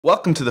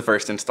Welcome to the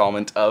first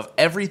installment of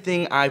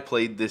Everything I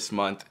Played This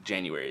Month,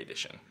 January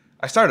edition.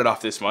 I started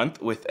off this month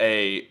with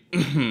a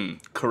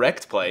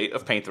correct play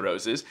of Paint the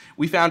Roses.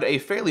 We found a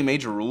fairly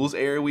major rules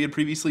error we had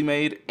previously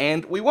made,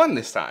 and we won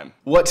this time.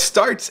 What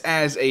starts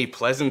as a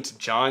pleasant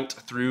jaunt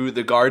through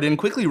the garden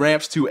quickly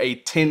ramps to a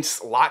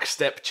tense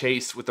lockstep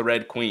chase with the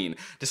Red Queen.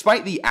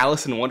 Despite the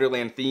Alice in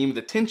Wonderland theme,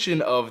 the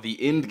tension of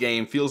the end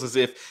game feels as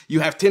if you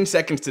have 10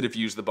 seconds to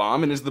defuse the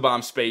bomb, and is the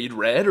bomb spade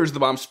red or is the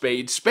bomb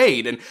spade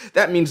spade? And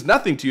that means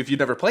nothing to you if you've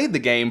never played the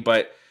game,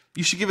 but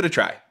you should give it a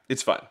try.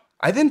 It's fun.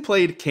 I then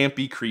played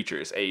Campy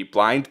Creatures, a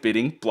blind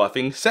bidding,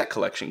 bluffing set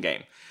collection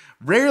game.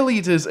 Rarely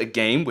does a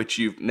game which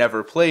you've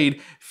never played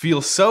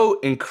feel so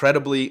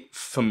incredibly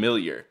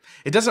familiar.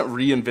 It doesn't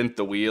reinvent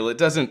the wheel, it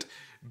doesn't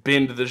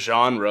bend the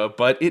genre,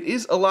 but it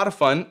is a lot of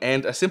fun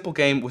and a simple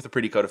game with a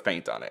pretty coat of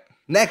paint on it.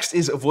 Next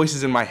is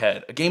Voices in My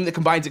Head, a game that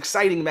combines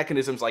exciting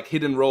mechanisms like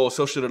hidden roll,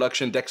 social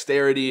deduction,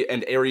 dexterity,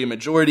 and area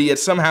majority, yet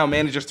somehow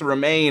manages to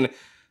remain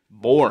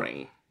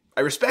boring. I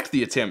respect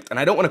the attempt, and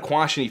I don't want to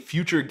quash any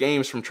future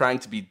games from trying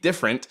to be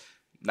different,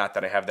 not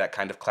that I have that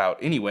kind of clout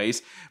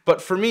anyways, but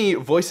for me,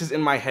 Voices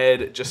in My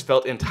Head just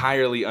felt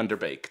entirely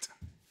underbaked.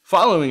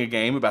 Following a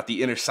game about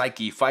the inner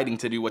psyche fighting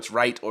to do what's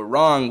right or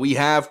wrong, we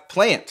have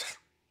Plant.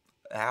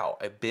 Ow,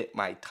 I bit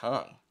my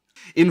tongue.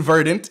 In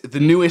Verdant, the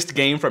newest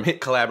game from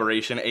hit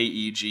collaboration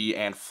AEG,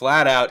 and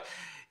flat out,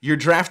 you're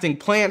drafting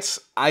plants,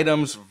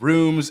 items,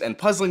 rooms, and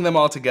puzzling them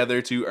all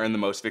together to earn the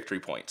most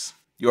victory points.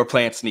 Your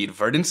plants need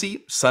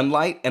verdancy,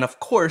 sunlight, and of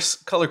course,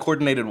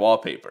 color-coordinated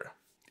wallpaper.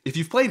 If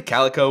you've played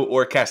Calico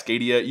or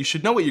Cascadia, you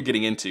should know what you're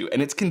getting into,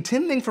 and it's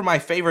contending for my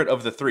favorite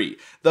of the three,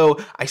 though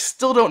I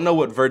still don't know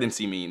what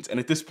verdancy means,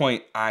 and at this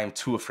point, I'm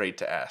too afraid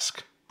to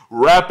ask.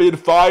 Rapid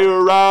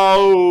fire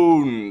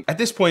round! At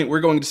this point, we're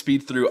going to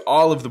speed through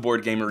all of the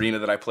board game arena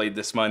that I played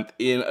this month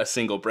in a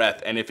single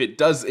breath, and if it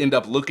does end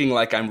up looking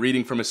like I'm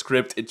reading from a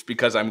script, it's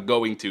because I'm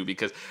going to,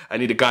 because I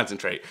need to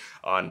concentrate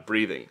on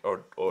breathing,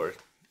 or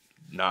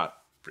not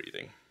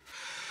breathing.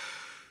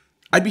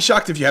 I'd be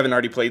shocked if you haven't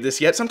already played this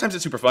yet. Sometimes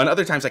it's super fun,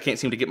 other times I can't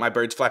seem to get my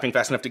birds flapping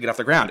fast enough to get off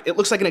the ground. It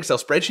looks like an Excel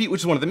spreadsheet,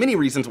 which is one of the many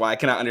reasons why I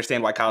cannot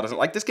understand why Kyle doesn't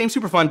like this game.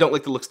 Super fun, don't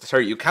let the looks deter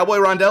you. Cowboy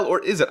Rondell,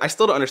 or is it? I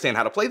still don't understand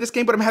how to play this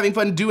game, but I'm having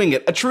fun doing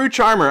it. A true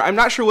charmer. I'm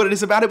not sure what it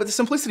is about it, but the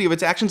simplicity of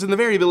its actions and the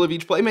variability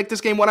of each play make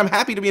this game one I'm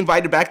happy to be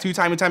invited back to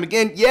time and time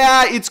again.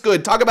 Yeah, it's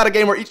good. Talk about a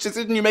game where each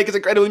decision you make is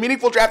incredibly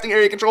meaningful. Drafting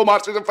area control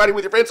monsters and fighting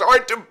with your friends are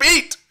hard to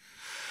beat.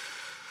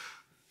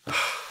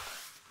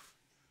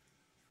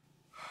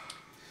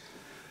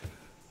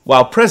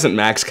 While Present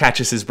Max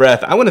catches his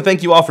breath, I want to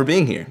thank you all for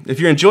being here. If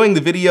you're enjoying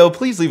the video,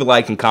 please leave a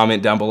like and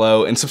comment down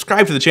below, and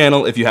subscribe to the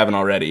channel if you haven't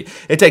already.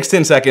 It takes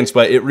 10 seconds,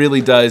 but it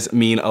really does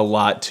mean a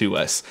lot to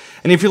us.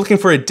 And if you're looking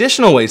for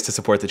additional ways to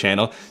support the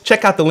channel,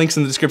 check out the links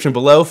in the description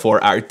below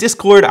for our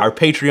Discord, our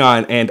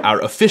Patreon, and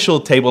our official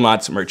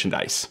Tablenauts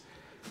merchandise.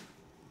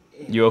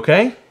 You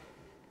okay?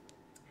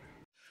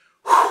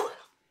 Whew.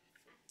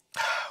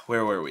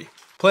 Where were we?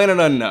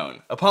 Planet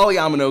Unknown, a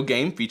polyomino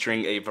game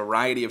featuring a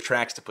variety of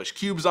tracks to push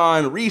cubes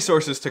on,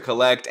 resources to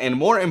collect, and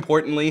more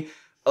importantly,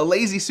 a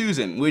lazy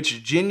Susan,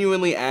 which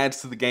genuinely adds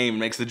to the game and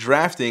makes the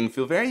drafting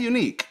feel very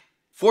unique.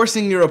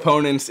 Forcing your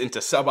opponents into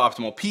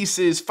suboptimal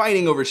pieces,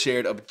 fighting over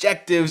shared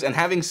objectives, and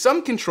having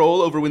some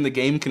control over when the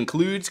game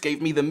concludes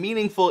gave me the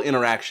meaningful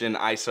interaction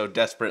I so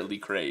desperately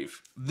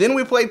crave. Then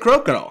we played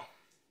Crokinole.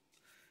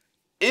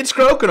 It's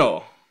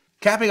Crokinole!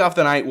 Capping off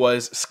the night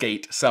was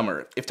Skate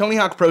Summer. If Tony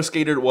Hawk Pro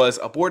Skater was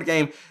a board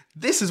game,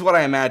 this is what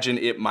I imagine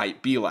it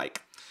might be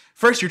like.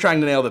 First, you're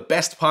trying to nail the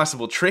best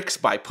possible tricks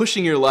by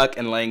pushing your luck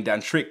and laying down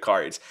trick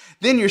cards.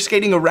 Then you're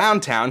skating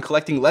around town,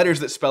 collecting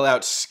letters that spell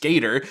out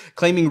Skater,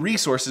 claiming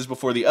resources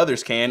before the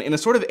others can, in a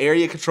sort of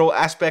area control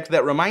aspect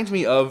that reminds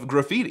me of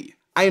Graffiti.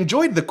 I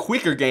enjoyed the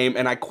quicker game,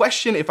 and I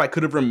question if I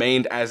could have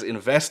remained as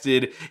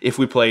invested if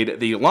we played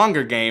the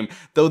longer game,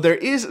 though there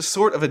is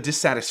sort of a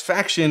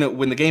dissatisfaction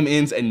when the game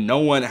ends and no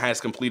one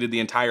has completed the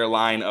entire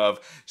line of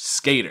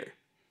Skater.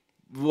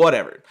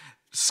 Whatever.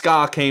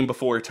 Ska came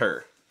before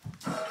Tur.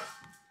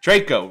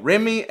 Draco,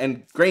 Remy,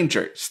 and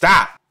Granger,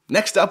 stop!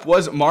 Next up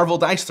was Marvel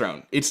Dice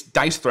Throne. It's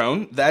Dice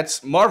Throne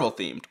that's Marvel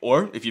themed,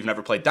 or if you've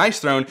never played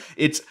Dice Throne,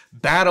 it's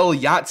Battle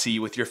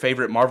Yahtzee with your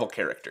favorite Marvel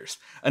characters.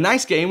 A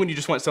nice game when you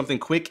just want something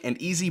quick and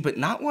easy, but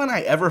not one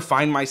I ever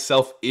find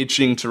myself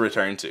itching to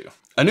return to.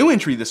 A new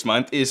entry this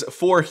month is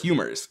Four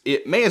Humors.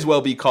 It may as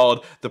well be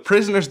called The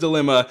Prisoner's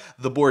Dilemma,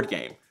 the board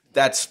game.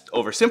 That's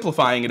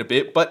oversimplifying it a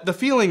bit, but the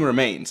feeling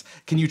remains.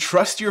 Can you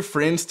trust your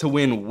friends to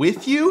win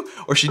with you,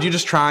 or should you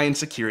just try and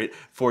secure it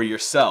for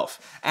yourself?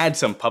 Add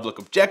some public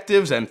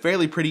objectives and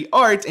fairly pretty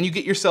art, and you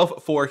get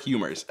yourself Four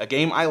Humors, a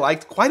game I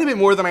liked quite a bit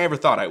more than I ever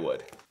thought I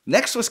would.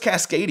 Next was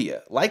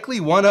Cascadia, likely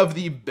one of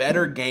the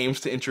better games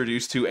to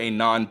introduce to a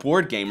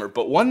non-board gamer,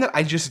 but one that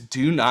I just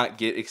do not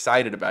get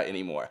excited about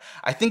anymore.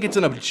 I think it's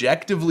an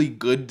objectively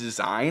good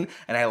design,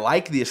 and I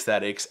like the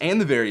aesthetics and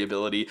the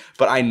variability,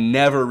 but I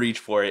never reach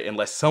for it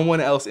unless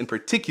someone else in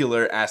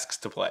particular asks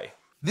to play.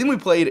 Then we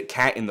played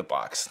Cat in the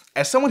Box.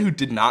 As someone who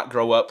did not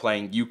grow up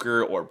playing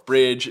euchre or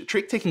bridge,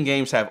 trick-taking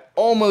games have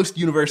almost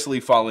universally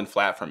fallen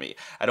flat for me.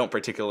 I don't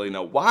particularly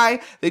know why,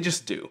 they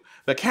just do.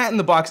 But Cat in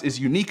the Box is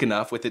unique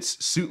enough with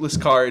its suitless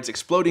cards,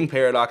 exploding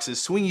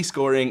paradoxes, swingy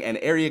scoring, and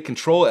area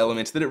control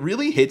elements that it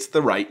really hits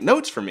the right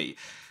notes for me.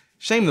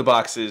 Shame the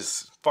box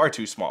is far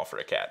too small for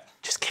a cat.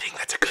 Just kidding,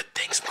 that's a good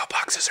thing, small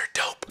boxes are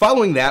dope.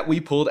 Following that,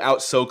 we pulled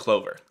out So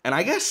Clover. And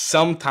I guess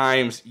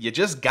sometimes you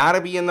just gotta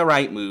be in the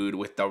right mood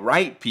with the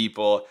right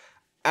people.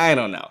 I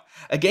don't know.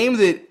 A game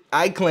that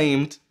I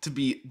claimed to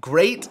be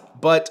great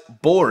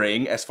but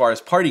boring as far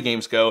as party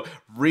games go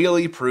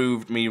really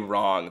proved me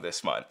wrong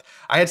this month.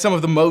 I had some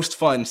of the most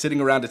fun sitting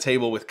around a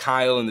table with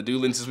Kyle and the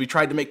Doolins as we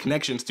tried to make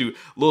connections to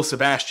Lil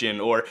Sebastian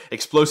or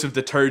Explosive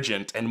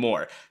Detergent and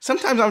more.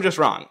 Sometimes I'm just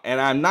wrong,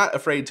 and I'm not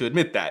afraid to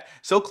admit that.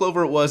 So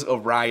Clover was a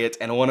riot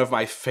and one of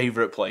my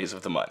favorite plays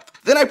of the month.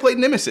 Then I played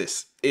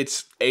Nemesis.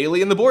 It's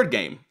Alien the board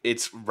game.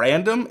 It's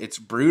random, it's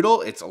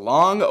brutal, it's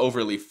long,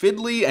 overly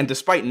fiddly, and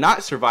despite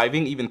not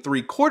surviving even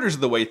 3/4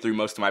 of the way through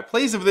most of my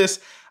plays of this,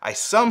 I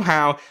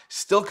somehow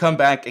still come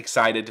back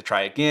excited to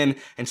try again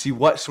and see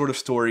what sort of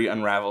story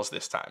unravels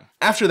this time.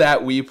 After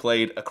that, we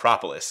played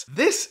Acropolis.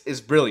 This is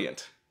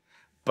brilliant,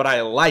 but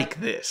I like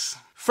this.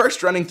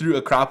 First running through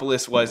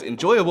Acropolis was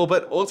enjoyable,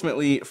 but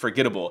ultimately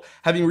forgettable.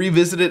 Having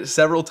revisited it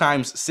several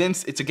times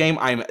since, it's a game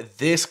I'm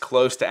this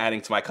close to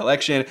adding to my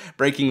collection,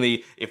 breaking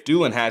the "if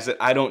Doolin has it,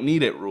 I don't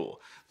need it" rule.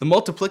 The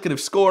multiplicative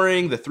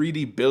scoring, the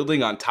 3D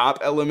building on top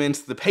elements,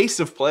 the pace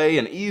of play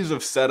and ease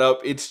of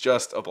setup, it's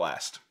just a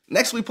blast.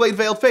 Next, we played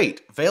Veiled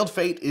Fate. Veiled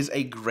Fate is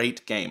a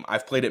great game.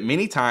 I've played it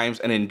many times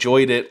and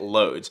enjoyed it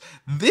loads.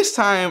 This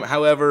time,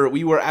 however,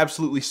 we were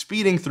absolutely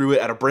speeding through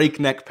it at a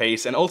breakneck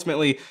pace, and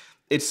ultimately,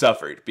 it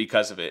suffered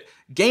because of it.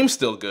 Game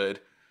still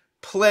good,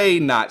 play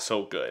not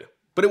so good.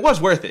 But it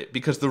was worth it,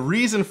 because the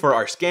reason for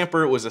our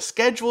scamper was a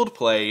scheduled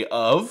play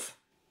of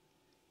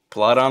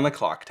Blood on the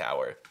Clock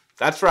Tower.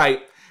 That's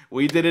right.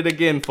 We did it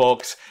again,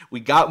 folks.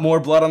 We got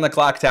more Blood on the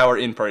Clock Tower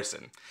in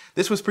person.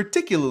 This was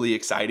particularly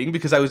exciting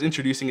because I was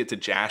introducing it to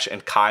Jash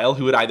and Kyle,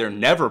 who had either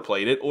never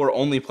played it or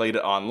only played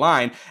it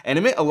online, and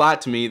it meant a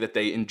lot to me that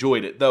they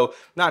enjoyed it, though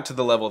not to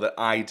the level that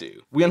I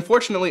do. We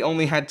unfortunately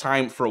only had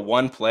time for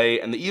one play,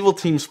 and the evil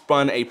team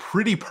spun a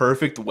pretty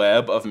perfect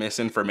web of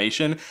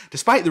misinformation.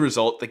 Despite the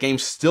result, the game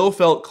still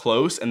felt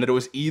close and that it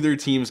was either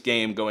team's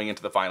game going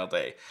into the final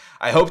day.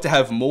 I hope to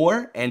have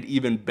more and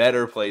even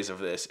better plays of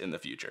this in the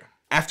future.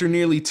 After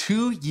nearly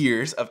 2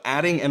 years of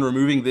adding and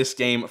removing this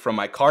game from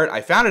my cart,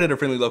 I found it at a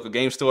friendly local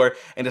game store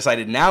and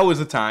decided now was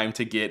the time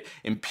to get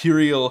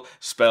Imperial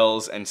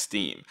Spells and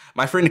Steam.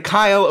 My friend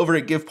Kyle over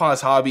at Give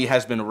Pause Hobby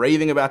has been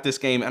raving about this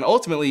game and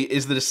ultimately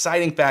is the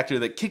deciding factor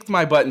that kicked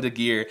my butt into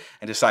gear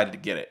and decided to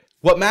get it.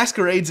 What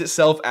masquerades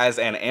itself as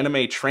an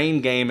anime train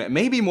game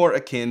may be more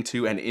akin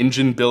to an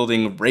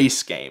engine-building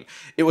race game.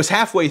 It was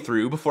halfway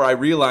through before I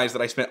realized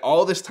that I spent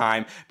all this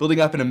time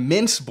building up an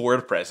immense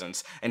board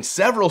presence and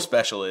several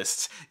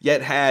specialists,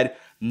 yet had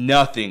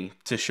nothing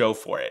to show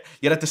for it.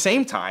 Yet at the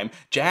same time,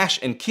 Jash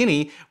and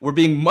Kenny were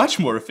being much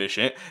more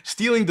efficient,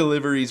 stealing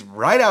deliveries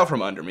right out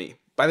from under me.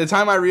 By the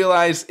time I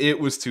realized, it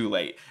was too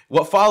late.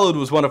 What followed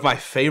was one of my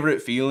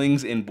favorite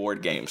feelings in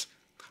board games.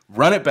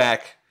 Run it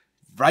back,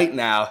 right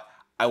now.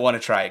 I want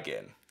to try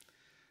again.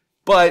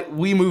 But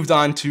we moved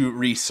on to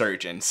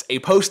Resurgence, a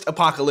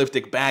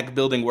post-apocalyptic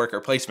bag-building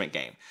worker placement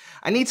game.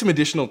 I need some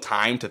additional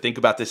time to think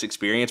about this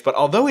experience, but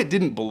although it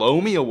didn't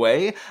blow me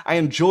away, I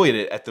enjoyed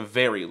it at the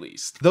very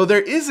least. Though there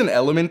is an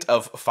element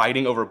of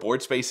fighting over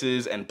board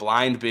spaces and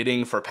blind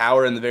bidding for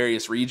power in the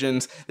various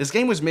regions, this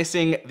game was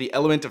missing the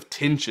element of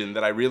tension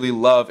that I really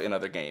love in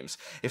other games.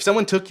 If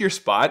someone took your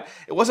spot,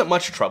 it wasn't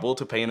much trouble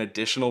to pay an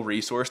additional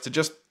resource to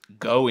just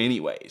go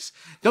anyways.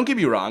 Don't get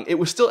me wrong, it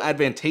was still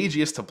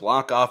advantageous to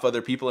block off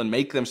other people and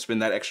make them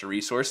spend that extra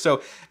resource,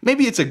 so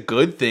maybe it's a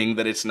good thing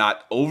that it's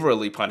not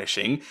overly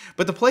punishing,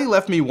 but the play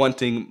left me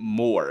wanting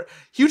more.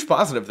 Huge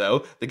positive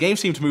though, the game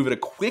seemed to move at a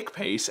quick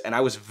pace, and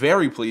I was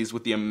very pleased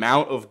with the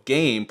amount of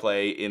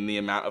gameplay in the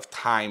amount of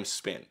time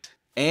spent.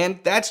 And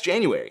that's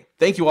January.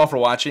 Thank you all for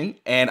watching,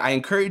 and I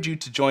encourage you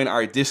to join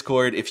our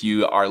Discord if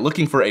you are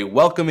looking for a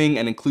welcoming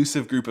and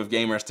inclusive group of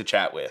gamers to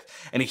chat with.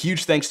 And a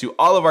huge thanks to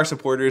all of our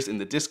supporters in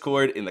the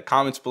Discord, in the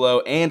comments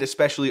below, and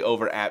especially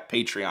over at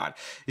Patreon.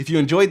 If you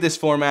enjoyed this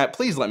format,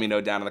 please let me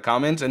know down in the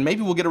comments, and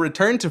maybe we'll get a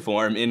return to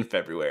form in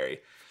February.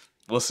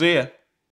 We'll see ya.